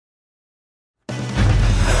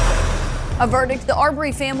A verdict the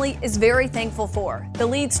Arbery family is very thankful for. The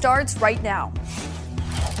lead starts right now.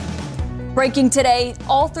 Breaking today,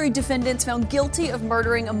 all three defendants found guilty of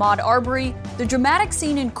murdering Ahmaud Arbery. The dramatic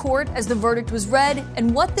scene in court as the verdict was read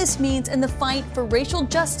and what this means in the fight for racial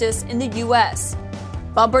justice in the U.S.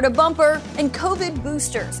 Bumper to bumper and COVID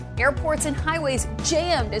boosters. Airports and highways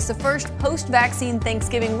jammed as the first post-vaccine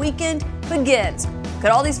Thanksgiving weekend begins. Could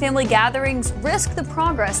all these family gatherings risk the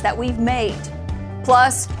progress that we've made?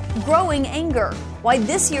 Plus, growing anger. Why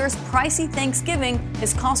this year's pricey Thanksgiving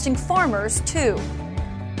is costing farmers too.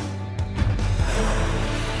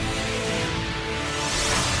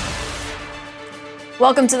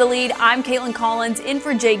 Welcome to The Lead. I'm Caitlin Collins, in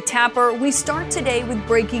for Jake Tapper. We start today with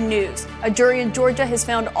breaking news. A jury in Georgia has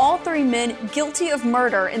found all three men guilty of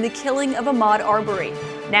murder in the killing of Ahmaud Arbery.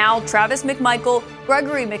 Now, Travis McMichael,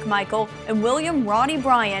 Gregory McMichael, and William Ronnie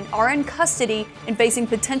Bryan are in custody and facing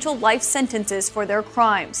potential life sentences for their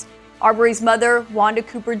crimes. Arbery's mother, Wanda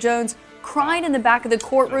Cooper Jones, cried in the back of the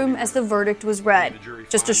courtroom as the verdict was read.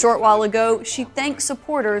 Just a short while ago, she thanked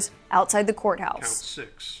supporters outside the courthouse.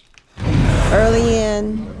 Early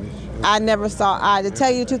in, to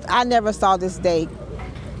tell you the truth, I never saw this day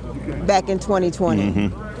back in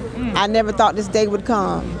 2020. I never thought this day would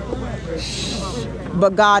come.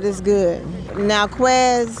 But God is good. Now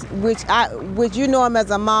Quez, which you know him as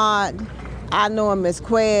Ahmaud, I know him as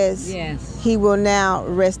Quez. Yes. He will now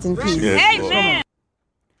rest in peace. Amen.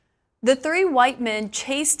 The three white men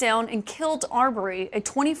chased down and killed Arbery, a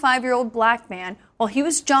 25-year-old black man, while he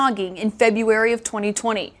was jogging in February of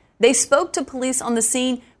 2020. They spoke to police on the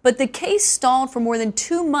scene, but the case stalled for more than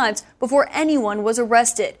 2 months before anyone was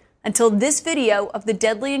arrested, until this video of the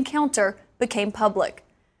deadly encounter became public.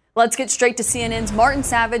 Let's get straight to CNN's Martin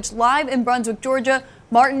Savage, live in Brunswick, Georgia.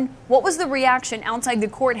 Martin, what was the reaction outside the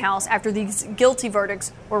courthouse after these guilty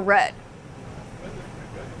verdicts were read?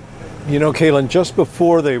 You know, Kaylin, just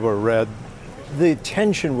before they were read, the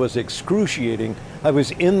tension was excruciating. I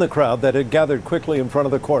was in the crowd that had gathered quickly in front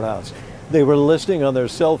of the courthouse. They were listening on their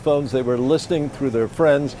cell phones. They were listening through their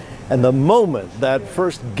friends. And the moment that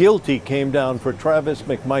first guilty came down for Travis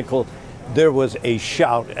McMichael, there was a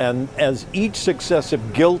shout. And as each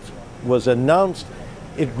successive guilt was announced,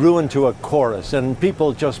 it grew into a chorus. And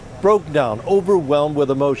people just broke down, overwhelmed with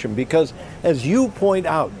emotion. Because, as you point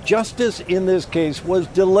out, justice in this case was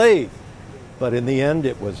delayed. But in the end,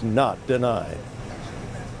 it was not denied.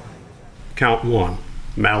 Count 1,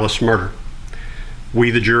 malice murder. We,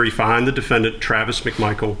 the jury, find the defendant, Travis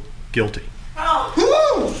McMichael, guilty. I'm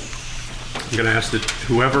going to ask that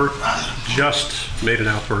whoever just made an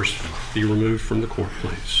outburst be removed from the court,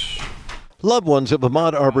 please. Loved ones of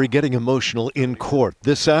Ahmaud Arbery getting emotional in court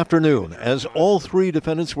this afternoon as all three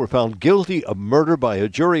defendants were found guilty of murder by a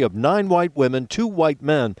jury of 9 white women, 2 white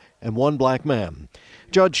men, and 1 black man.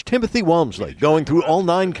 Judge Timothy Walmsley going through all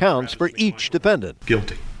 9 counts for each defendant.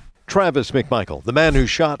 Guilty. Travis McMichael, the man who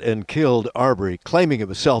shot and killed Arbery, claiming it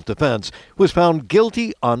was self-defense, was found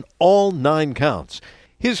guilty on all 9 counts.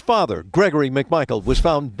 His father, Gregory McMichael, was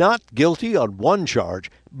found not guilty on 1 charge,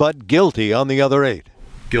 but guilty on the other 8.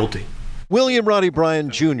 Guilty. William Ronnie Bryan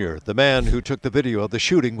Jr., the man who took the video of the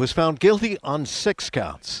shooting, was found guilty on 6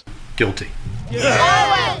 counts. Guilty.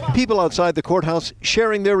 Yeah. People outside the courthouse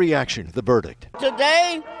sharing their reaction to the verdict.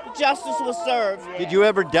 Today, justice was served. Did you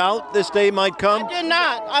ever doubt this day might come? I did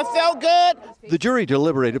not. I felt good. The jury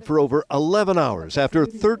deliberated for over 11 hours after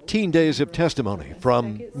 13 days of testimony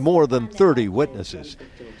from more than 30 witnesses.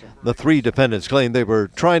 The 3 defendants claimed they were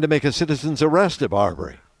trying to make a citizen's arrest of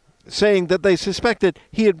Arbery, saying that they suspected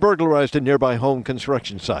he had burglarized a nearby home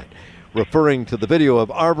construction site, referring to the video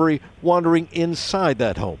of Arbery wandering inside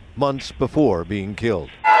that home months before being killed.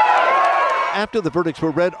 After the verdicts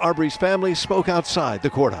were read, Arbery's family spoke outside the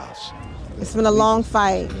courthouse. It's been a long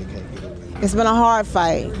fight. It's been a hard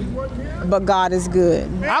fight, but God is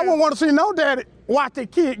good. I wouldn't want to see no daddy watch their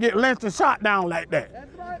kid get lynched and shot down like that.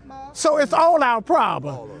 So it's all our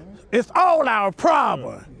problem. It's all our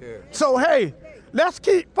problem. So hey, let's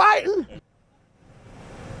keep fighting.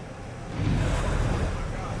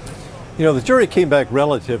 You know, the jury came back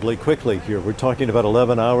relatively quickly here. We're talking about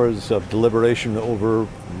 11 hours of deliberation over,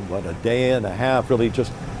 a day and a half, really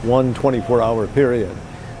just one 24-hour period.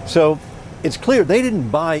 So it's clear they didn't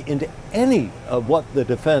buy into any of what the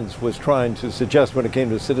defense was trying to suggest when it came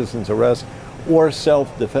to citizen's arrest or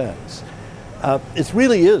self-defense. It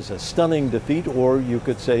really is a stunning defeat, or you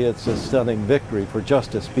could say it's a stunning victory for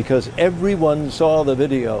justice, because everyone saw the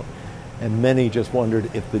video. And many just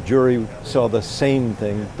wondered if the jury saw the same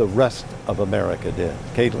thing the rest of America did.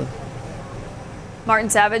 Caitlin? Martin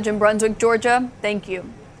Savage in Brunswick, Georgia, thank you.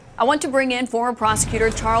 I want to bring in former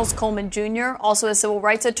prosecutor Charles Coleman Jr., also a civil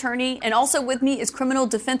rights attorney, and also with me is criminal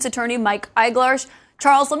defense attorney Mike Eiglarsh.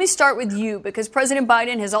 Charles, let me start with you because President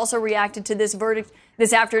Biden has also reacted to this verdict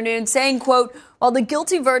this afternoon, saying, quote, while the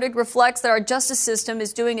guilty verdict reflects that our justice system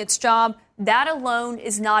is doing its job, that alone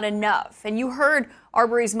is not enough. And you heard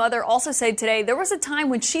Arbery's mother also say today there was a time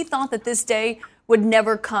when she thought that this day would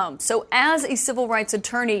never come. So as a civil rights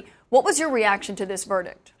attorney, what was your reaction to this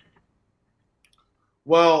verdict?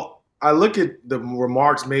 Well, I look at the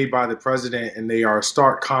remarks made by the president, and they are a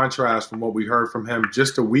stark contrast from what we heard from him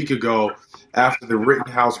just a week ago after the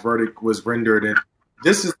Rittenhouse verdict was rendered. And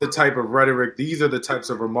this is the type of rhetoric, these are the types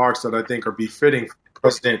of remarks that I think are befitting for the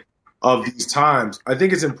president of these times. I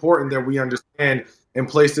think it's important that we understand and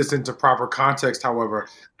place this into proper context, however.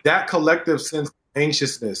 That collective sense of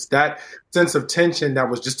anxiousness, that sense of tension that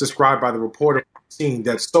was just described by the reporter scene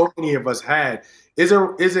that so many of us had, is a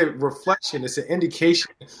reflection, it's an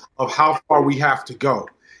indication of how far we have to go.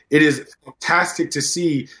 It is fantastic to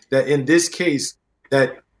see that in this case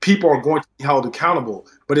that people are going to be held accountable.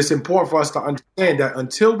 But it's important for us to understand that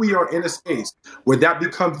until we are in a space where that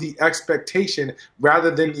becomes the expectation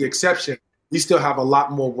rather than the exception, we still have a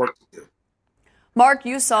lot more work to do. Mark,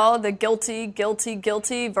 you saw the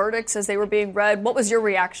guilty verdicts as they were being read. What was your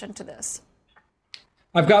reaction to this?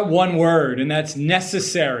 I've got one word, and that's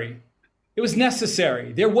necessary. It was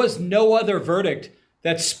necessary. There was no other verdict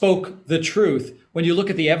that spoke the truth when you look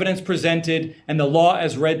at the evidence presented and the law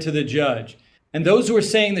as read to the judge. And those who are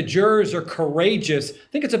saying the jurors are courageous, I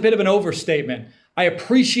think it's a bit of an overstatement. I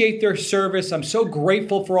appreciate their service. I'm so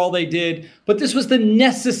grateful for all they did. But this was the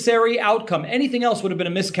necessary outcome. Anything else would have been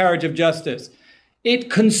a miscarriage of justice. It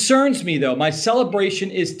concerns me, though. My celebration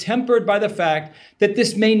is tempered by the fact that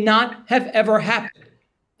this may not have ever happened.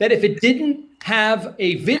 That if it didn't have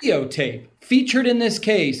a videotape featured in this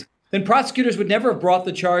case, then prosecutors would never have brought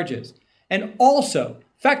the charges. And also,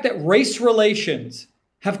 the fact that race relations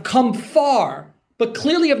have come far, but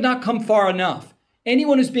clearly have not come far enough.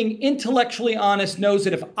 Anyone who's being intellectually honest knows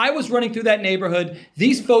that if I was running through that neighborhood,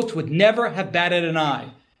 these folks would never have batted an eye.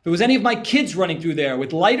 If it was any of my kids running through there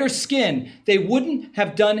with lighter skin, they wouldn't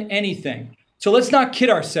have done anything. So let's not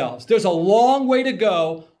kid ourselves. There's a long way to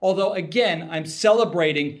go, although, again, I'm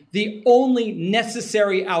celebrating the only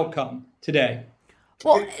necessary outcome today.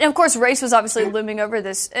 Well, and of course, race was obviously looming over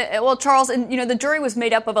this. Well, Charles, and the jury was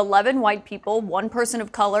made up of 11 white people, one person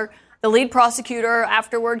of color. The lead prosecutor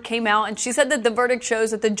afterward came out, and she said that the verdict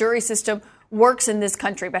shows that the jury system works in this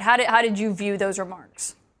country. But how did you view those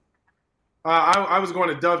remarks? I was going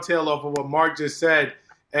to dovetail off of what Mark just said.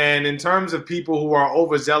 And in terms of people who are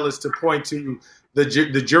overzealous to point to the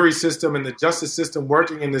jury system and the justice system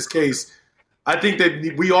working in this case, I think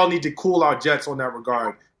that we all need to cool our jets on that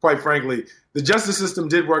regard, quite frankly. The justice system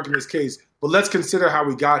did work in this case, but let's consider how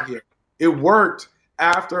we got here. It worked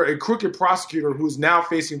after a crooked prosecutor who's now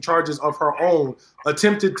facing charges of her own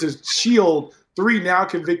attempted to shield 3 now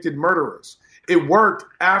convicted murderers. It worked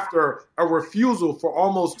after a refusal for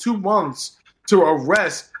almost 2 months to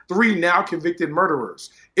arrest 3 now convicted murderers.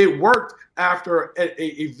 It worked after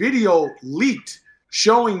a video leaked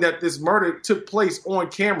showing that this murder took place on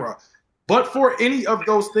camera. But for any of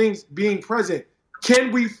those things being present,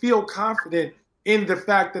 can we feel confident in the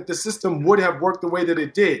fact that the system would have worked the way that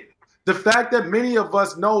it did? The fact that many of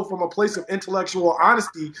us know from a place of intellectual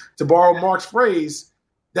honesty, to borrow Mark's phrase,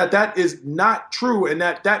 that is not true and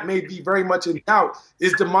that may be very much in doubt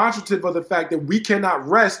is demonstrative of the fact that we cannot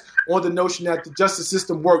rest on the notion that the justice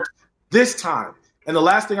system worked this time. And the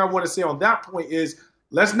last thing I want to say on that point is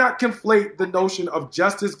let's not conflate the notion of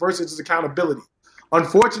justice versus accountability.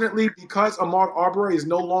 Unfortunately, because Ahmaud Arbery is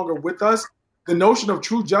no longer with us, the notion of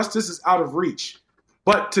true justice is out of reach.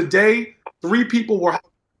 But today, 3 people were held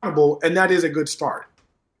accountable, and that is a good start.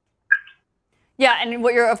 Yeah, and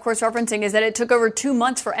what you're, of course, referencing is that it took over 2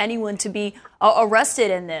 months for anyone to be arrested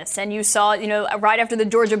in this. And you saw, right after the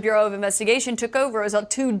Georgia Bureau of Investigation took over, it was about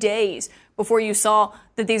 2 days before you saw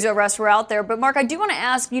that these arrests were out there. But, Mark, I do want to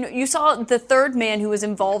ask, you saw the third man who was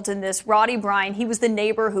involved in this, Roddy Bryan. He was the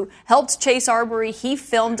neighbor who helped chase Arbery. He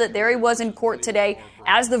filmed it. There he was in court today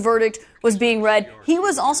as the verdict was being read. He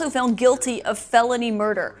was also found guilty of felony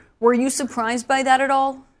murder. Were you surprised by that at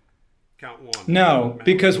all? No,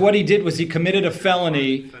 because what he did was he committed a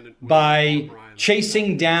felony by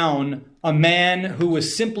chasing down a man who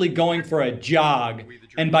was simply going for a jog.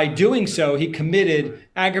 And by doing so, he committed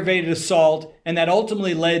aggravated assault, and that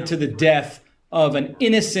ultimately led to the death of an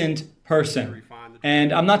innocent person.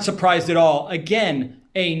 And I'm not surprised at all. Again,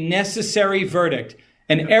 a necessary verdict.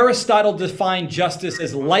 And Aristotle defined justice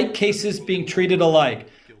as like cases being treated alike.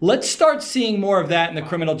 Let's start seeing more of that in the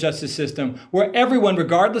criminal justice system, where everyone,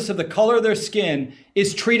 regardless of the color of their skin,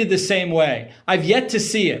 is treated the same way. I've yet to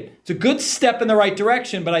see it. It's a good step in the right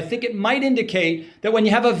direction, but I think it might indicate that when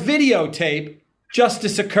you have a videotape,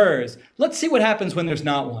 justice occurs. Let's see what happens when there's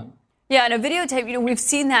not one. Yeah, and a videotape, we've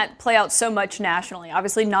seen that play out so much nationally.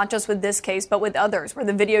 Obviously, not just with this case, but with others, where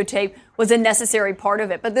the videotape was a necessary part of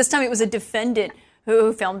it. But this time it was a defendant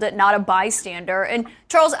who filmed it, not a bystander. And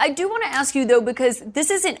Charles, I do want to ask you, though, because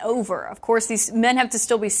this isn't over. Of course, these men have to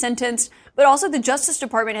still be sentenced, but also the Justice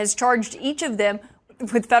Department has charged each of them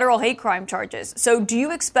with federal hate crime charges. So do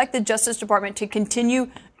you expect the Justice Department to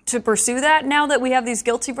continue to pursue that now that we have these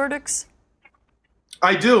guilty verdicts?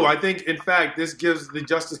 I do. I think, in fact, this gives the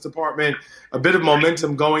Justice Department a bit of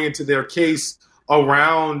momentum going into their case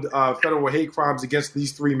around federal hate crimes against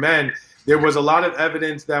these three men. There was a lot of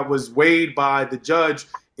evidence that was weighed by the judge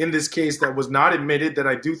in this case that was not admitted, that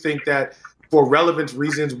I do think that for relevant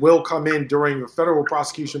reasons will come in during a federal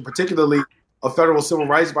prosecution, particularly of federal civil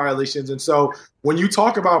rights violations. And so when you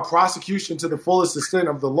talk about prosecution to the fullest extent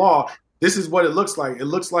of the law, this is what it looks like. It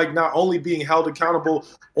looks like not only being held accountable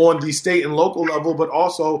on the state and local level, but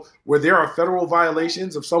also where there are federal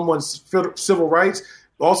violations of someone's civil rights,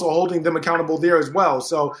 also holding them accountable there as well.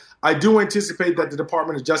 So I do anticipate that the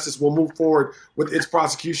Department of Justice will move forward with its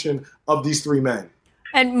prosecution of these three men.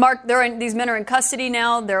 And Mark, these men are in custody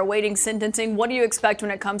now. They're awaiting sentencing. What do you expect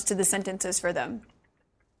when it comes to the sentences for them?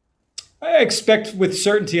 I expect with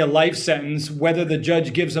certainty a life sentence. Whether the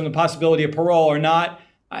judge gives them the possibility of parole or not,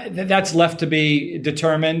 that's left to be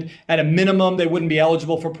determined. At a minimum, they wouldn't be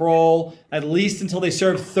eligible for parole, at least until they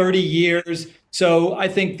serve 30 years. So I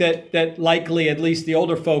think that likely at least the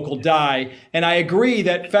older folk will die. And I agree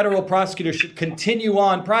that federal prosecutors should continue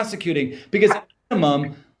on prosecuting, because at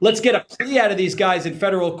minimum, let's get a plea out of these guys in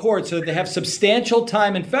federal court so that they have substantial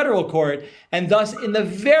time in federal court. And thus, in the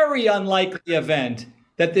very unlikely event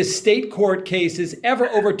that this state court case is ever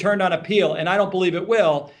overturned on appeal, and I don't believe it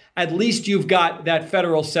will, at least you've got that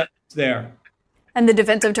federal sentence there. And the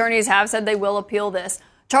defense attorneys have said they will appeal this.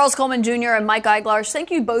 Charles Coleman Jr. and Mike Eiglarz,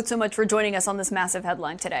 thank you both so much for joining us on this massive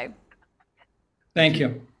headline today. Thank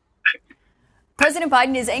you. President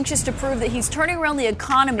Biden is anxious to prove that he's turning around the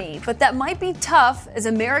economy, but that might be tough as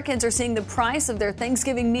Americans are seeing the price of their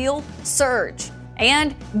Thanksgiving meal surge.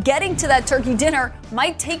 And getting to that turkey dinner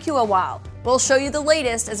might take you a while. We'll show you the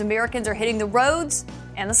latest as Americans are hitting the roads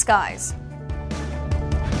and the skies.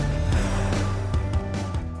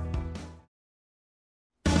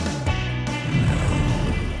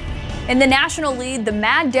 In the national lead, the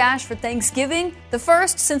mad dash for Thanksgiving, the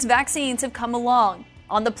first since vaccines have come along.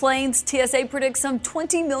 On the planes, TSA predicts some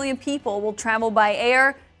 20 million people will travel by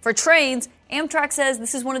air. For trains, Amtrak says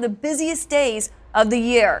this is one of the busiest days of the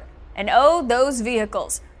year. And oh, those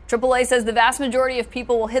vehicles. AAA says the vast majority of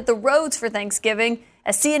people will hit the roads for Thanksgiving.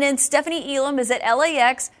 As CNN's Stephanie Elam is at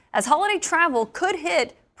LAX, as holiday travel could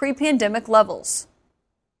hit pre-pandemic levels.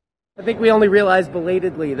 I think we only realized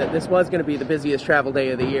belatedly that this was going to be the busiest travel day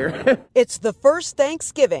of the year. It's the first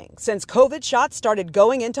Thanksgiving since COVID shots started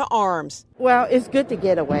going into arms. Well, it's good to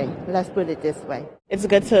get away. Let's put it this way. It's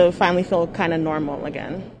good to finally feel kind of normal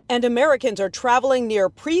again. And Americans are traveling near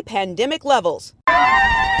pre-pandemic levels.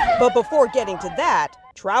 But before getting to that,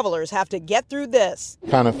 travelers have to get through this.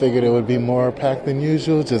 Kind of figured it would be more packed than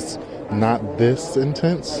usual, just not this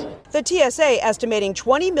intense. The TSA estimating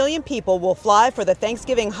 20 million people will fly for the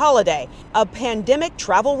Thanksgiving holiday, a pandemic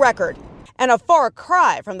travel record, and a far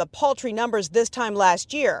cry from the paltry numbers this time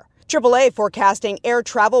last year. AAA forecasting air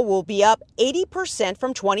travel will be up 80%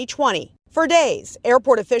 from 2020. For days,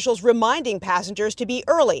 airport officials reminding passengers to be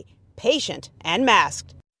early, patient, and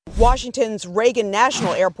masked. Washington's Reagan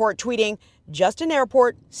National Airport tweeting, just an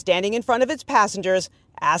airport standing in front of its passengers,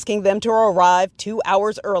 asking them to arrive 2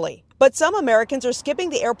 hours early. But some Americans are skipping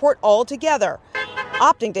the airport altogether,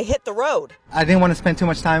 opting to hit the road. I didn't want to spend too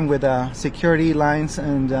much time with security lines,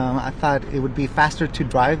 and I thought it would be faster to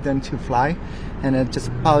drive than to fly, and it'd just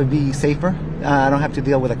probably be safer. I don't have to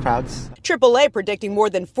deal with the crowds. AAA predicting more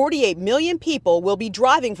than 48 million people will be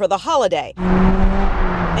driving for the holiday,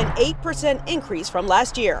 an 8% increase from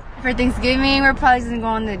last year. For Thanksgiving, we're probably just going to go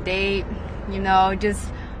on a date, just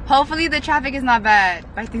hopefully the traffic is not bad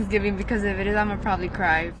by Thanksgiving, because if it is, I'm going to probably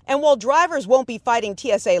cry. And while drivers won't be fighting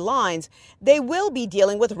TSA lines, they will be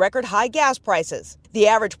dealing with record high gas prices. The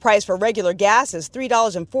average price for regular gas is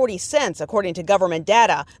 $3.40, according to government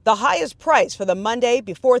data, the highest price for the Monday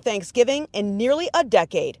before Thanksgiving in nearly a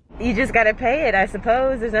decade. You just got to pay it, I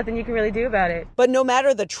suppose. There's nothing you can really do about it. But no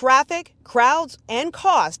matter the traffic, crowds, and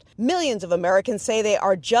cost, millions of Americans say they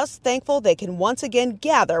are just thankful they can once again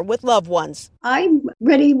gather with loved ones. I'm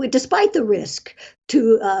ready, despite the risk,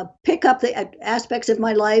 to pick up the aspects of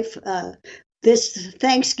my life. This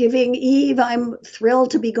Thanksgiving Eve, I'm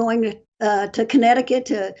thrilled to be going to Connecticut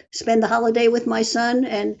to spend the holiday with my son,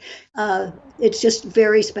 and it's just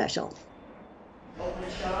very special.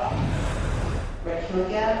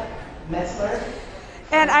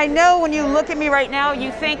 And I know when you look at me right now,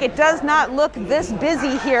 you think it does not look this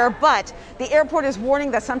busy here, but the airport is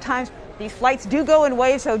warning that sometimes these flights do go in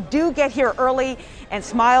waves, so do get here early and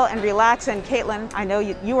smile and relax. And Caitlin, I know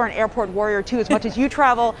you are an airport warrior too. As much as you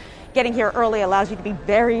travel, getting here early allows you to be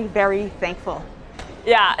very, very thankful.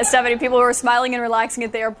 Yeah, Stephanie, people who are smiling and relaxing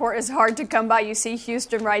at the airport is hard to come by. You see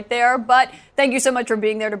Houston right there. But thank you so much for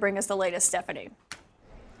being there to bring us the latest, Stephanie.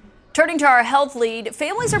 Turning to our health lead,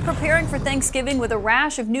 families are preparing for Thanksgiving with a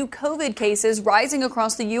rash of new COVID cases rising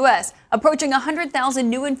across the U.S., approaching 100,000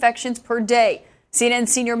 new infections per day. CNN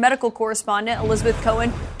senior medical correspondent Elizabeth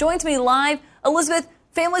Cohen joins me live. Elizabeth,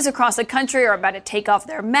 families across the country are about to take off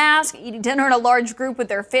their masks, eating dinner in a large group with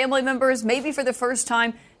their family members, maybe for the first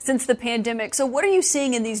time since the pandemic. So what are you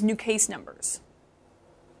seeing in these new case numbers?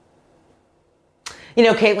 You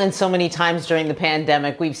know, Caitlin, so many times during the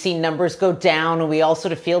pandemic, we've seen numbers go down and we all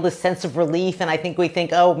sort of feel this sense of relief. And I think we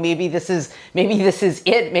think, oh, maybe this is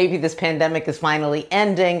it. Maybe this pandemic is finally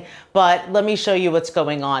ending. But let me show you what's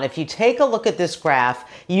going on. If you take a look at this graph,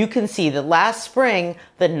 you can see that last spring,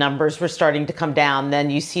 the numbers were starting to come down. Then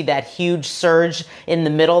you see that huge surge in the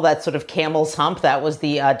middle, that sort of camel's hump. That was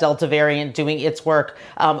the Delta variant doing its work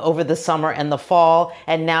over the summer and the fall.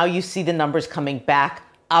 And now you see the numbers coming back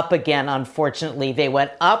up again. Unfortunately, they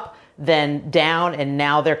went up, then down, and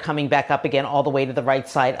now they're coming back up again all the way to the right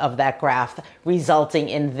side of that graph, resulting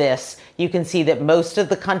in this. You can see that most of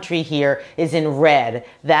the country here is in red.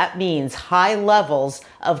 That means high levels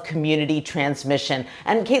of community transmission.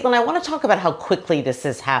 And Caitlin, I want to talk about how quickly this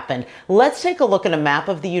has happened. Let's take a look at a map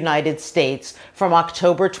of the United States from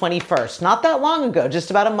October 21st. Not that long ago, just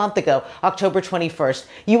about a month ago, October 21st.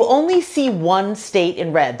 You only see one state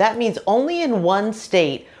in red. That means only in one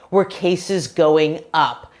state were cases going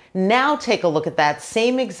up. Now take a look at that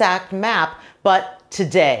same exact map, but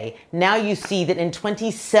today. Now you see that in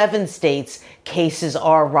 27 states, cases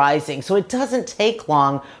are rising. So it doesn't take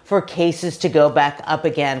long for cases to go back up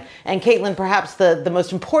again. And Caitlin, perhaps the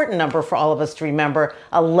most important number for all of us to remember,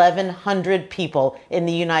 1,100 people in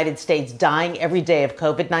the United States dying every day of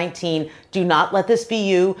COVID-19. Do not let this be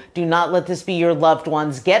you. Do not let this be your loved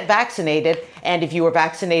ones. Get vaccinated. And if you were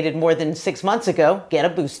vaccinated more than 6 months ago, get a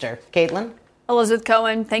booster. Caitlin? Elizabeth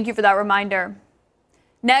Cohen, thank you for that reminder.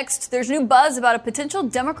 Next, there's new buzz about a potential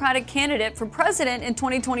Democratic candidate for president in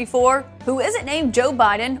 2024 who isn't named Joe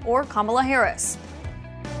Biden or Kamala Harris.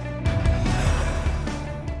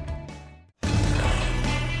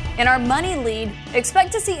 In our money lead,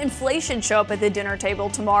 expect to see inflation show up at the dinner table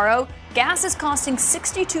tomorrow. Gas is costing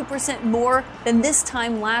 62% more than this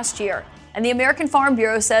time last year. And the American Farm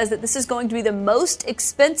Bureau says that this is going to be the most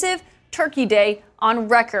expensive Turkey Day on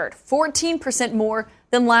record, 14% more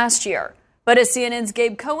than last year. But as CNN's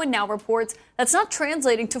Gabe Cohen now reports, that's not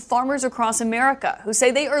translating to farmers across America who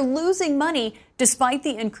say they are losing money despite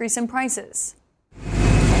the increase in prices.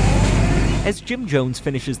 As Jim Jones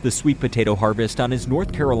finishes the sweet potato harvest on his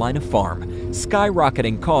North Carolina farm,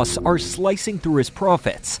 skyrocketing costs are slicing through his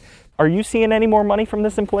profits. Are you seeing any more money from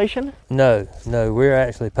this inflation? No, we're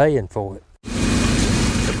actually paying for it.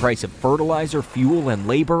 The price of fertilizer, fuel, and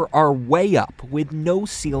labor are way up with no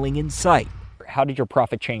ceiling in sight. How did your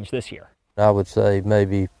profit change this year? I would say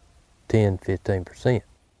maybe 10-15%.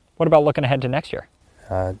 What about looking ahead to next year?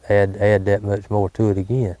 I'd add that much more to it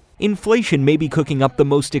again. Inflation may be cooking up the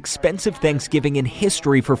most expensive Thanksgiving in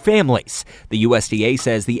history for families. The USDA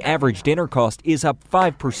says the average dinner cost is up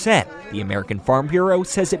 5%. The American Farm Bureau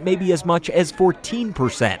says it may be as much as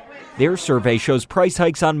 14%. Their survey shows price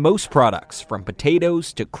hikes on most products, from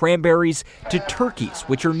potatoes to cranberries to turkeys,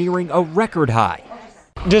 which are nearing a record high.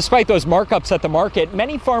 Despite those markups at the market,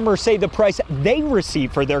 many farmers say the price they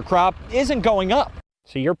receive for their crop isn't going up.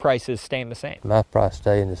 So your price is staying the same? My price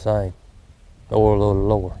staying the same, or a little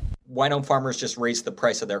lower. Why don't farmers just raise the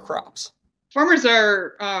price of their crops? Farmers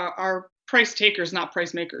are price takers, not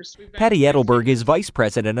price makers. Patty Edelberg is vice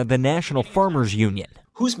president of the National Farmers Union.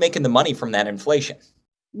 Who's making the money from that inflation?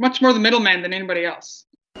 Much more the middleman than anybody else.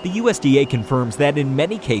 The USDA confirms that in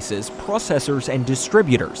many cases, processors and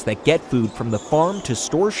distributors that get food from the farm to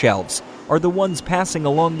store shelves are the ones passing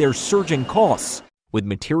along their surging costs, with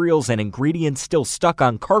materials and ingredients still stuck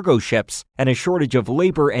on cargo ships and a shortage of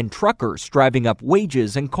labor and truckers driving up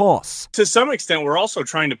wages and costs. To some extent, we're also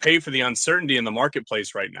trying to pay for the uncertainty in the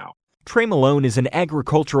marketplace right now. Trey Malone is an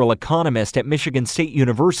agricultural economist at Michigan State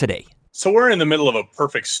University. So we're in the middle of a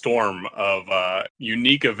perfect storm of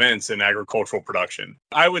unique events in agricultural production.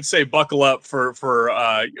 I would say buckle up for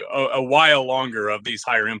a while longer of these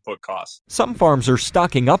higher input costs. Some farms are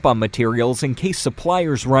stocking up on materials in case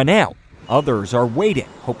suppliers run out. Others are waiting,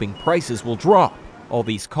 hoping prices will drop. All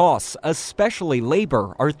these costs, especially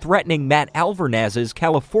labor, are threatening Matt Alvernaz's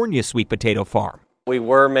California sweet potato farm. We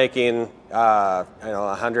were making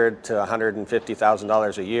 $100,000 to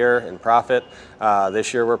 $150,000 a year in profit.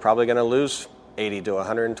 This year we're probably going to lose $80,000 to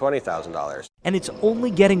 $120,000. And it's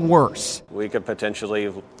only getting worse. We could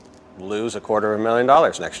potentially lose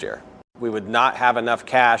 $250,000 next year. We would not have enough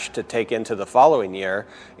cash to take into the following year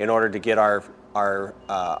in order to get our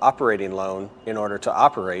operating loan in order to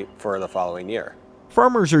operate for the following year.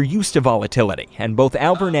 Farmers are used to volatility, and both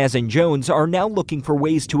Alvernaz and Jones are now looking for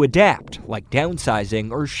ways to adapt, like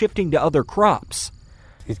downsizing or shifting to other crops.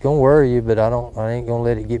 It's going to worry you, but I ain't going to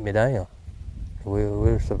let it get me down.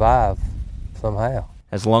 We'll survive somehow.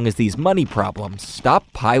 As long as these money problems stop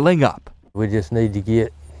piling up. We just need to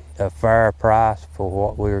get a fair price for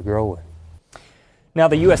what we're growing. Now,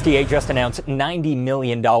 the USDA just announced $90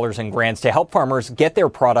 million in grants to help farmers get their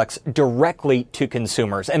products directly to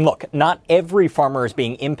consumers. And look, not every farmer is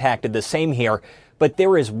being impacted the same here, but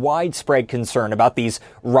there is widespread concern about these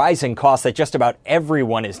rising costs that just about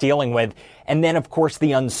everyone is dealing with. And then, of course,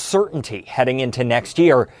 the uncertainty heading into next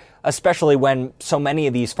year, especially when so many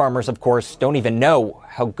of these farmers, of course, don't even know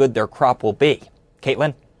how good their crop will be.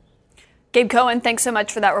 Caitlin? Gabe Cohen, thanks so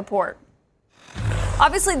much for that report.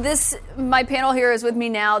 Obviously, my panel here is with me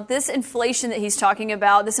now. This inflation that he's talking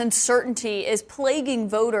about, this uncertainty is plaguing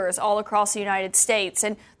voters all across the United States.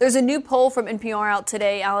 And there's a new poll from NPR out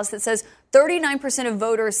today, Alice, that says 39% of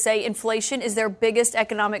voters say inflation is their biggest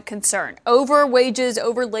economic concern, over wages,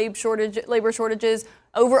 over labor shortages,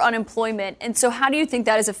 over unemployment. And so how do you think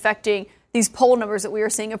that is affecting these poll numbers that we are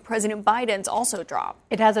seeing of President Biden's also drop?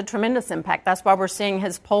 It has a tremendous impact. That's why we're seeing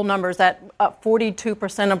his poll numbers at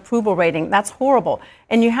 42% approval rating. That's horrible.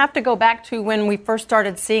 And you have to go back to when we first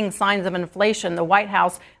started seeing signs of inflation. The White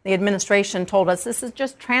House, the administration told us this is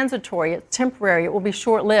just transitory. It's temporary. It will be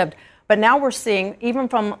short-lived. But now we're seeing, even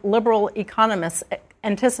from liberal economists,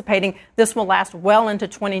 anticipating this will last well into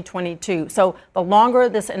 2022. So the longer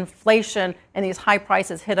this inflation and these high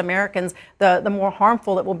prices hit Americans, the more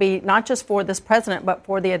harmful it will be, not just for this president, but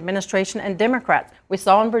for the administration and Democrats. We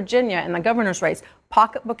saw in Virginia in the governor's race,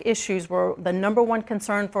 pocketbook issues were the number one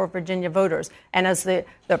concern for Virginia voters. And as the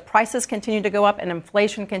prices continue to go up and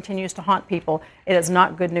inflation continues to haunt people, it is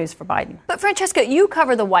not good news for Biden. But Francesca, you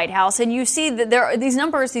cover the White House, and you see that there are these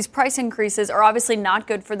numbers, these price increases are obviously not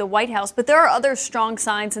good for the White House, but there are other strong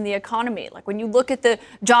signs in the economy. Like when you look at the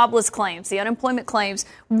jobless claims, the unemployment claims,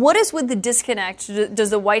 what is with the disconnect? What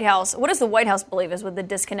does the White House believe is with the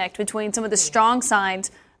disconnect between some of the strong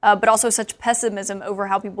signs but also such pessimism over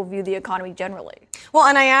how people view the economy generally? Well,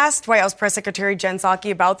 and I asked White House Press Secretary Jen Psaki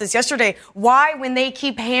about this yesterday. Why, when they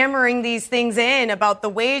keep hammering these things in about the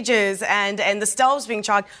wages and the shelves being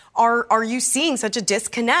chalked, are you seeing such a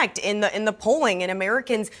disconnect in the polling? And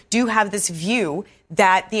Americans do have this view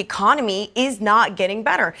that the economy is not getting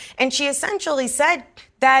better. And she essentially said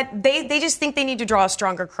that they just think they need to draw a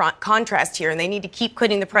stronger contrast here, and they need to keep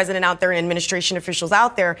putting the president out there and administration officials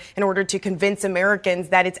out there in order to convince Americans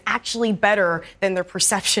that it's actually better than their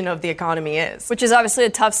perception of the economy is. Which is obviously a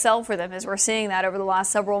tough sell for them, as we're seeing that over the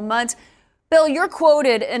last several months. Bill, you're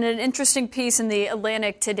quoted in an interesting piece in The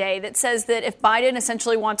Atlantic today that says that if Biden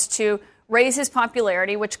essentially wants to raise his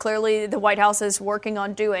popularity, which clearly the White House is working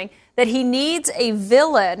on doing, that he needs a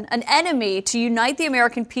villain, an enemy, to unite the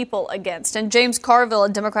American people against. And James Carville, a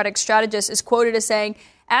Democratic strategist, is quoted as saying,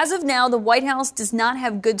 as of now, the White House does not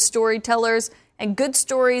have good storytellers, and good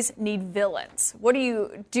stories need villains. Do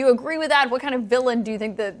you agree with that? What kind of villain do you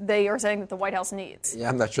think that they are saying that the White House needs? Yeah,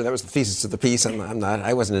 I'm not sure that was the thesis of the piece.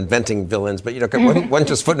 I wasn't inventing villains, but one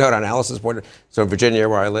just footnote on Alice's point. So in Virginia,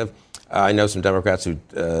 where I live, I know some Democrats who,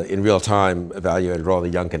 in real time, evaluated all the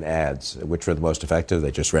Youngkin ads, which were the most effective. They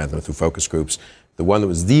just ran them through focus groups. The one that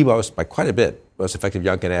was the most, by quite a bit, most effective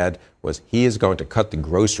Youngkin ad was, he is going to cut the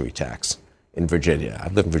grocery tax. in Virginia.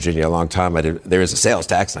 I've lived in Virginia a long time. There is a sales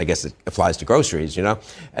tax, and I guess it applies to groceries,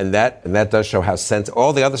 and that does show how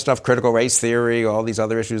all the other stuff, critical race theory, all these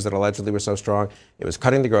other issues that allegedly were so strong, it was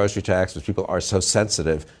cutting the grocery tax because people are so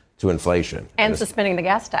sensitive to inflation. And suspending the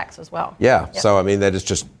gas tax as well. Yeah. Yep. So, that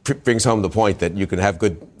just brings home the point that you can have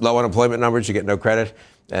good low unemployment numbers, you get no credit,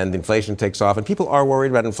 and inflation takes off. And people are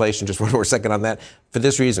worried about inflation. Just one more second on that. For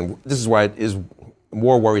this reason, this is why it is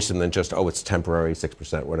more worrisome than just, it's temporary,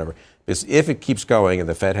 6%, whatever. Because if it keeps going and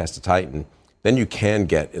the Fed has to tighten, then you can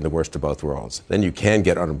get in the worst of both worlds. Then you can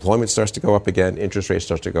get unemployment starts to go up again, interest rates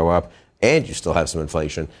starts to go up, and you still have some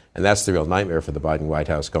inflation. And that's the real nightmare for the Biden White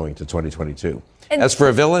House going to 2022. And as for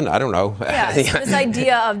a villain, I don't know. Yeah, this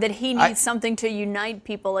idea of that he needs something to unite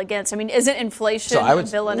people against. Isn't inflation a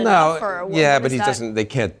villain enough? But he doesn't. They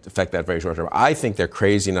can't affect that very short term. I think they're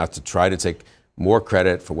crazy not to try to take more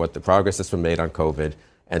credit for what the progress that's been made on COVID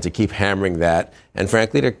and to keep hammering that. And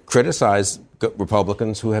frankly, to criticize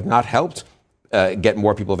Republicans who have not helped get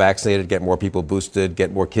more people vaccinated, get more people boosted,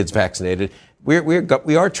 get more kids vaccinated. We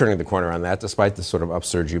are turning the corner on that, despite the sort of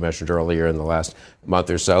upsurge you mentioned earlier in the last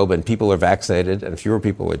month or so. But people are vaccinated, and fewer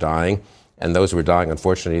people are dying. And those who are dying,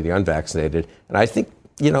 unfortunately, the unvaccinated. And I think,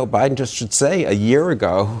 Biden just should say a year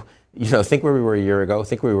ago, think where we were a year ago,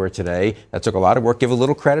 think where we were today. That took a lot of work. Give a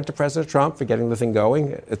little credit to President Trump for getting the thing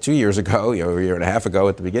going 2 years ago, a year and a half ago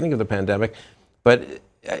at the beginning of the pandemic. But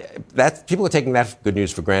people are taking that good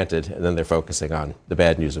news for granted, and then they're focusing on the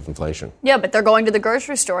bad news of inflation. Yeah, but they're going to the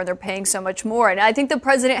grocery store and they're paying so much more. And I think the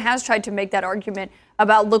president has tried to make that argument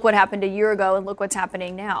about look what happened a year ago and look what's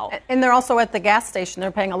happening now. And they're also at the gas station.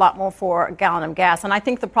 They're paying a lot more for a gallon of gas. And I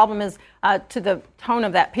think the problem is to the tone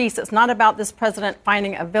of that piece. It's not about this president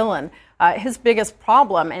finding a villain. His biggest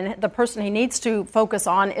problem and the person he needs to focus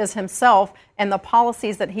on is himself and the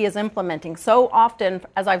policies that he is implementing. So often,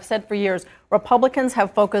 as I've said for years, Republicans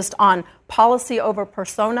have focused on policy over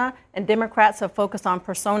persona, and Democrats have focused on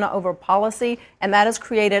persona over policy, and that has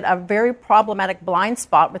created a very problematic blind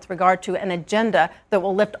spot with regard to an agenda that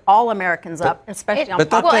will lift all Americans up, especially on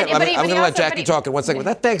policy. I'm going to let Jackie talk in 1 second.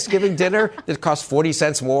 But that Thanksgiving dinner that cost 40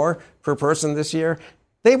 cents more per person this year,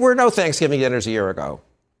 there were no Thanksgiving dinners a year ago.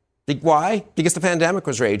 Why? Because the pandemic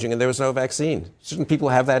was raging and there was no vaccine. Shouldn't people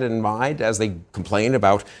have that in mind as they complain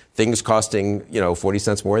about things costing, 40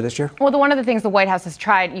 cents more this year? Well, one of the things the White House has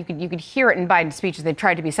tried, you could hear it in Biden's speeches, they've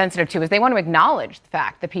tried to be sensitive to, is they want to acknowledge the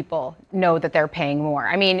fact that people know that they're paying more.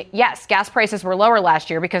 Yes, gas prices were lower last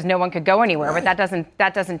year because no one could go anywhere, right. But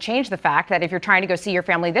that doesn't change the fact that if you're trying to go see your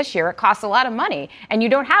family this year, it costs a lot of money, and you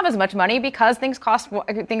don't have as much money because things cost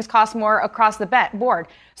more across the board.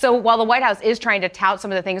 So while the White House is trying to tout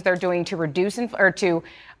some of the things they're doing to reduce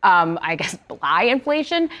buy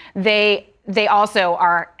inflation, they also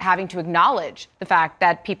are having to acknowledge the fact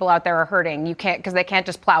that people out there are hurting. Because they can't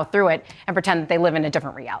just plow through it and pretend that they live in a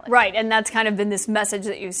different reality. Right, and that's kind of been this message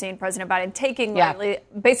that you've seen President Biden taking lately.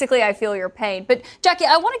 Basically, I feel your pain. But Jackie,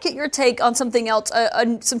 I want to get your take on something else,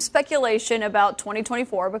 some speculation about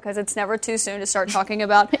 2024, because it's never too soon to start talking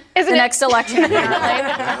about the next election.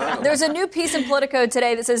 There's a new piece in Politico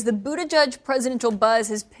today that says the Buttigieg presidential buzz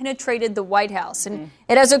has penetrated the White House. And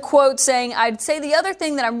it has a quote saying, "I'd say the other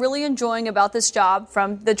thing that I'm really enjoying about this job,"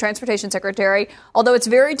 from the transportation secretary, "although it's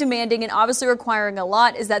very demanding and obviously requiring a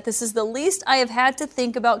lot, is that this is the least I have had to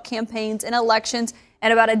think about campaigns and elections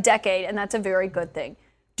in about a decade," and that's a very good thing.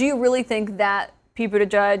 Do you really think that Pete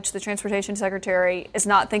Buttigieg, the transportation secretary, is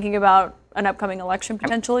not thinking about an upcoming election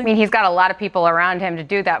potentially? He's got a lot of people around him to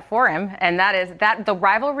do that for him, and that the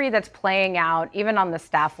rivalry that's playing out even on the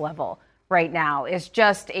staff level right now is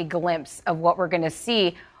just a glimpse of what we're going to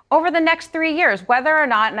see over the next 3 years, whether or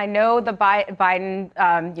not, and I know the Biden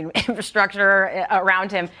infrastructure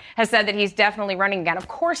around him has said that he's definitely running again. Of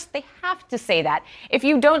course, they have to say that. If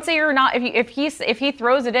you don't say you're not, if he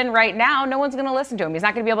throws it in right now, no one's going to listen to him. He's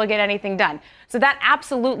not going to be able to get anything done. So that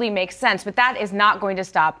absolutely makes sense, but that is not going to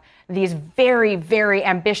stop these very, very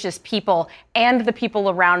ambitious people and the people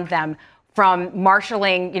around them from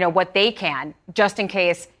marshaling, what they can, just in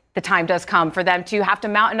case the time does come for them to have to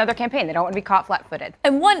mount another campaign. They don't want to be caught flat-footed.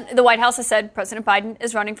 And the White House has said President Biden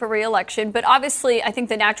is running for re-election, but obviously I think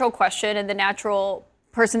the natural question and the natural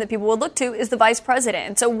person that people would look to is the vice president.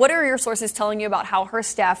 And so what are your sources telling you about how her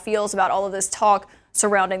staff feels about all of this talk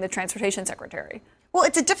surrounding the transportation secretary? Well,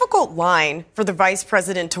 it's a difficult line for the vice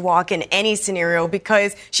president to walk in any scenario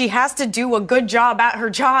because she has to do a good job at her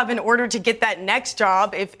job in order to get that next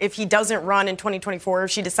job if he doesn't run in 2024 or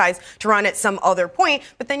she decides to run at some other point.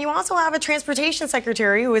 But then you also have a transportation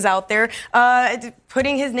secretary who is out there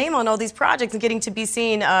putting his name on all these projects and getting to be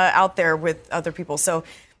seen out there with other people. So,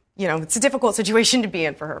 it's a difficult situation to be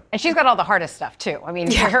in for her. And she's got all the hardest stuff, too. I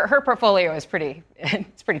mean, her portfolio is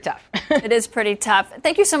it's pretty tough. It is pretty tough.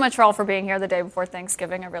 Thank you so much, all for being here the day before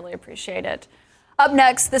Thanksgiving. I really appreciate it. Up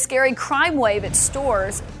next, the scary crime wave at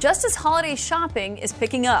stores, just as holiday shopping is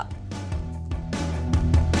picking up.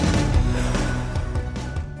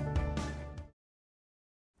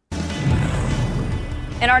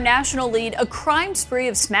 In our national lead, a crime spree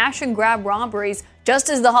of smash and grab robberies just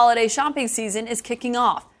as the holiday shopping season is kicking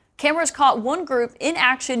off. Cameras caught one group in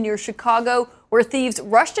action near Chicago where thieves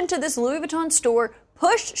rushed into this Louis Vuitton store,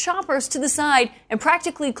 pushed shoppers to the side, and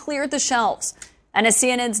practically cleared the shelves. And as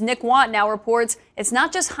CNN's Nick Watt now reports, it's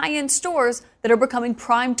not just high-end stores that are becoming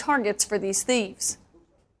prime targets for these thieves.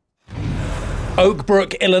 Oak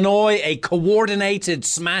Brook, Illinois, a coordinated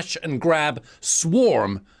smash and grab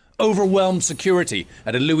swarm overwhelmed security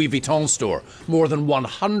at a Louis Vuitton store. More than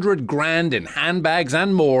 100 grand in handbags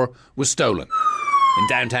and more was stolen. In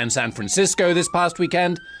downtown San Francisco this past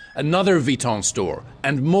weekend, another Vuitton store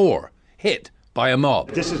and more hit by a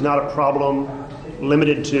mob. This is not a problem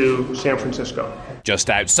limited to San Francisco.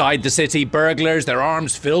 Just outside the city, burglars, their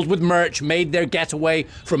arms filled with merch, made their getaway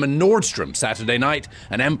from a Nordstrom Saturday night.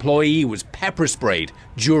 An employee was pepper sprayed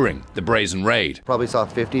during the brazen raid. Probably saw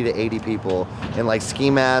 50 to 80 people in like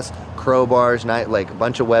ski masks, crowbars, like a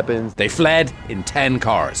bunch of weapons. They fled in 10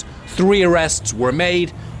 cars. 3 arrests were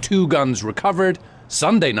made, 2 guns recovered.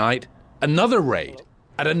 Sunday night, another raid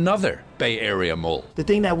at another Bay Area mall. The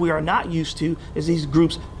thing that we are not used to is these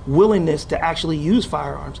groups' willingness to actually use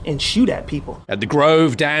firearms and shoot at people. At the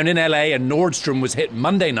Grove down in LA, a Nordstrom was hit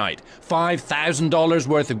Monday night. $5,000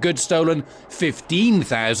 worth of goods stolen,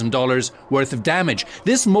 $15,000 worth of damage.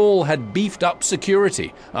 This mall had beefed up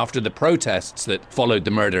security after the protests that followed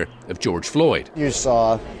the murder of George Floyd. You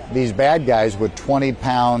saw these bad guys with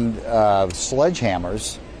 20-pound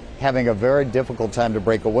sledgehammers having a very difficult time to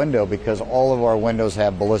break a window because all of our windows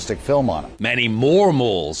have ballistic film on them. Many more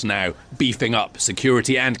malls now beefing up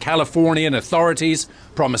security, and Californian authorities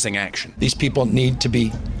promising action. These people need to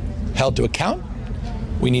be held to account.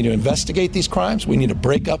 We need to investigate these crimes. We need to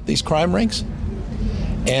break up these crime rings.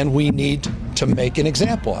 And we need to make an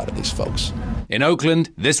example out of these folks. In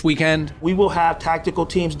Oakland this weekend, we will have tactical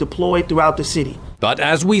teams deployed throughout the city. But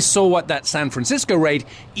as we saw at that San Francisco raid,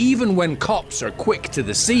 even when cops are quick to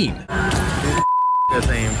the scene,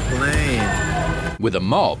 with a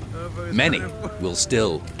mob, many will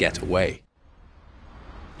still get away.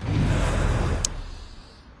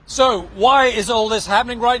 So, why is all this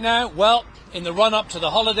happening right now? Well, in the run-up to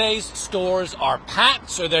the holidays, stores are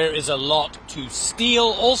packed, so there is a lot to steal.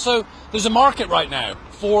 Also, there's a market right now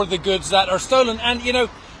for the goods that are stolen. And,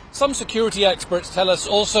 some security experts tell us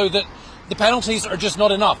also that the penalties are just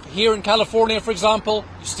not enough. Here in California, for example,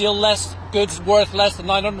 you steal less goods worth less than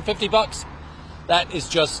 $950. That is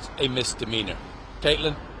just a misdemeanor.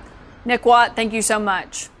 Caitlin? Nick Watt, thank you so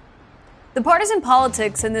much. The partisan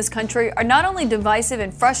politics in this country are not only divisive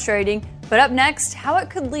and frustrating, but up next, how it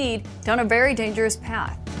could lead down a very dangerous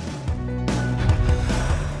path.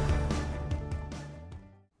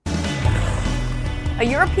 A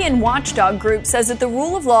European watchdog group says that the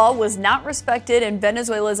rule of law was not respected in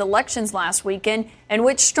Venezuela's elections last weekend, in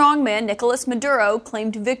which strongman Nicolas Maduro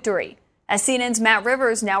claimed victory. As CNN's Matt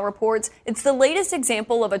Rivers now reports, it's the latest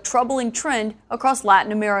example of a troubling trend across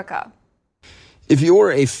Latin America. If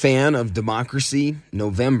you're a fan of democracy,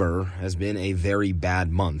 November has been a very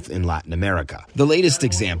bad month in Latin America. The latest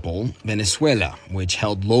example, Venezuela, which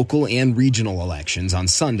held local and regional elections on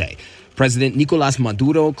Sunday. President Nicolas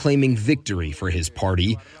Maduro claiming victory for his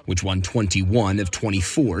party, which won 21 of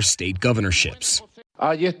 24 state governorships.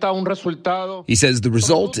 He says the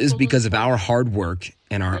result is because of our hard work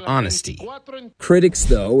and our honesty. Critics,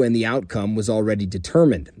 though, and the outcome was already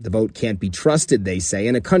determined. The vote can't be trusted, they say,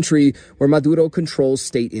 in a country where Maduro controls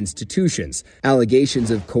state institutions.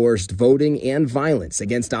 Allegations of coerced voting and violence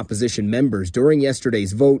against opposition members during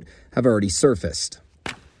yesterday's vote have already surfaced.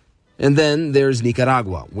 And then there's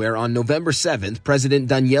Nicaragua, where on November 7th, President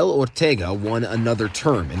Daniel Ortega won another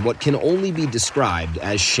term in what can only be described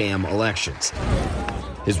as sham elections.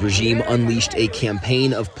 His regime unleashed a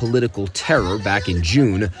campaign of political terror back in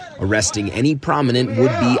June, arresting any prominent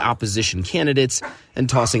would-be opposition candidates and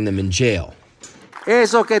tossing them in jail.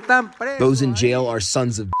 Those in jail are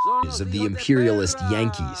sons of the imperialist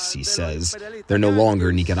Yankees, he says. They're no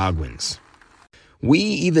longer Nicaraguans. We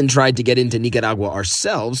even tried to get into Nicaragua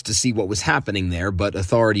ourselves to see what was happening there, but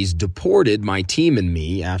authorities deported my team and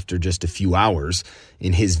me after just a few hours.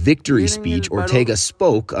 In his victory speech, Ortega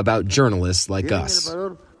spoke about journalists like us.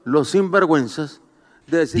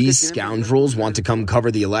 These scoundrels want to come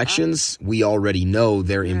cover the elections. We already know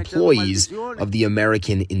they're employees of the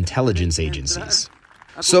American intelligence agencies.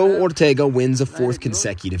 So Ortega wins a fourth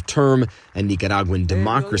consecutive term, and Nicaraguan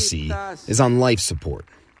democracy is on life support.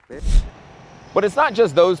 But it's not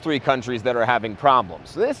just those three countries that are having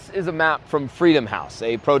problems. This is a map from Freedom House,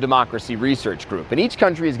 a pro-democracy research group. And each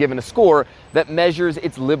country is given a score that measures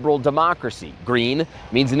its liberal democracy. Green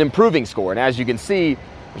means an improving score. And as you can see,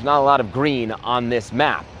 there's not a lot of green on this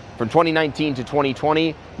map. From 2019 to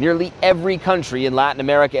 2020, nearly every country in Latin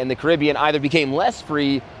America and the Caribbean either became less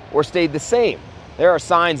free or stayed the same. There are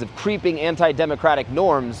signs of creeping anti-democratic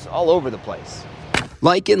norms all over the place.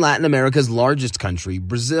 Like in Latin America's largest country,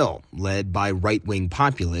 Brazil, led by right-wing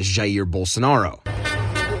populist Jair Bolsonaro,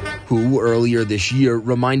 who earlier this year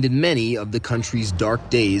reminded many of the country's dark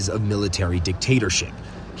days of military dictatorship.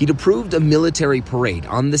 He'd approved a military parade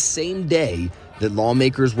on the same day that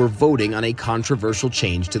lawmakers were voting on a controversial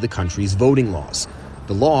change to the country's voting laws.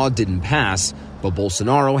 The law didn't pass, but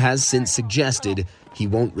Bolsonaro has since suggested he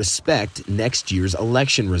won't respect next year's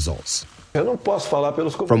election results.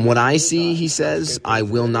 From what I see, he says, I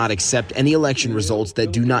will not accept any election results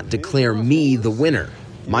that do not declare me the winner.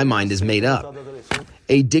 My mind is made up.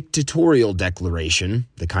 A dictatorial declaration,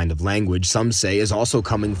 the kind of language some say is also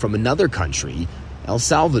coming from another country, El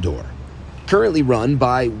Salvador, currently run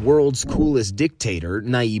by world's coolest dictator,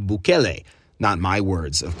 Nayib Bukele. Not my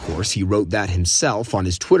words, of course. He wrote that himself on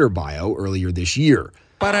his Twitter bio earlier this year.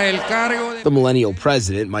 The millennial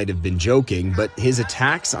president might have been joking, but his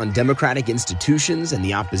attacks on democratic institutions and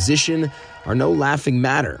the opposition are no laughing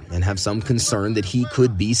matter and have some concern that he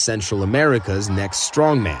could be Central America's next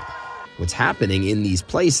strongman. What's happening in these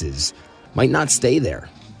places might not stay there.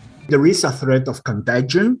 There is a threat of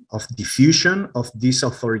contagion, of diffusion of these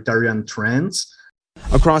authoritarian trends.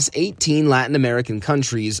 Across 18 Latin American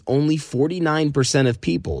countries, only 49% of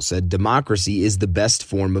people said democracy is the best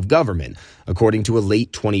form of government, according to a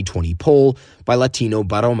late 2020 poll by Latino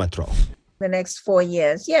Barometro. The next 4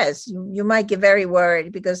 years, yes, you might get very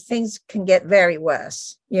worried because things can get very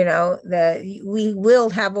worse. You know, we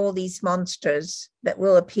will have all these monsters that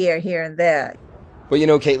will appear here and there. But you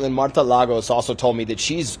know, Caitlin, Marta Lagos also told me that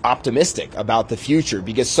she's optimistic about the future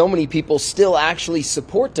because so many people still actually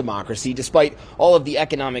support democracy despite all of the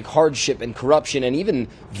economic hardship and corruption and even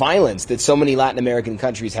violence that so many Latin American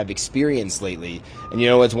countries have experienced lately. And you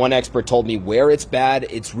know, as one expert told me, where it's bad,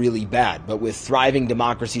 it's really bad. But with thriving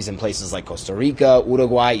democracies in places like Costa Rica,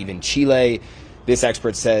 Uruguay, even Chile, this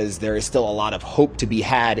expert says there is still a lot of hope to be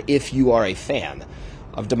had if you are a fan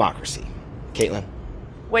of democracy. Caitlin?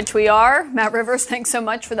 Which we are. Matt Rivers, thanks so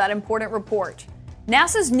much for that important report.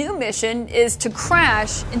 NASA's new mission is to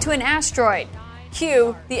crash into an asteroid.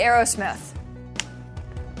 Cue the Aerosmith.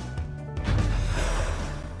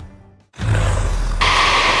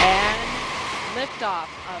 And liftoff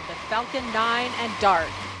of the Falcon 9 and DART.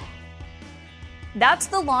 That's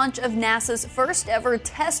the launch of NASA's first ever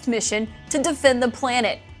test mission to defend the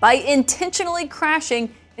planet by intentionally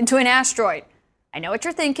crashing into an asteroid. I know what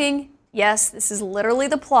you're thinking. Yes, this is literally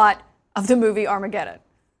the plot of the movie Armageddon.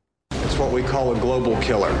 It's what we call a global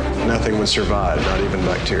killer. Nothing would survive, not even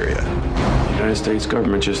bacteria. The United States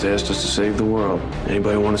government just asked us to save the world.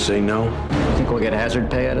 Anybody want to say no? You think we'll get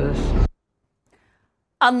hazard pay out of this?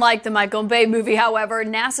 Unlike the Michael Bay movie, however,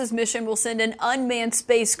 NASA's mission will send an unmanned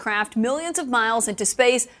spacecraft millions of miles into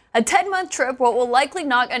space, a 10-month trip what will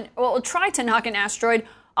try to knock an asteroid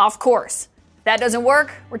off course. If that doesn't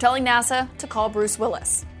work, we're telling NASA to call Bruce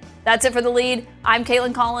Willis. That's it for The Lead. I'm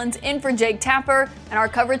Caitlin Collins, in for Jake Tapper, and our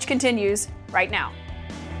coverage continues right now.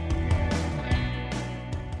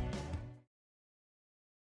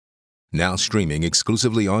 Now streaming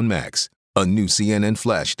exclusively on Max, a new CNN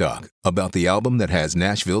Flash doc about the album that has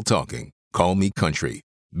Nashville talking, Call Me Country,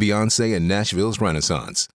 Beyoncé and Nashville's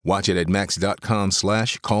Renaissance. Watch it at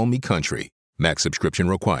max.com/callmecountry. Max subscription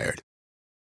required.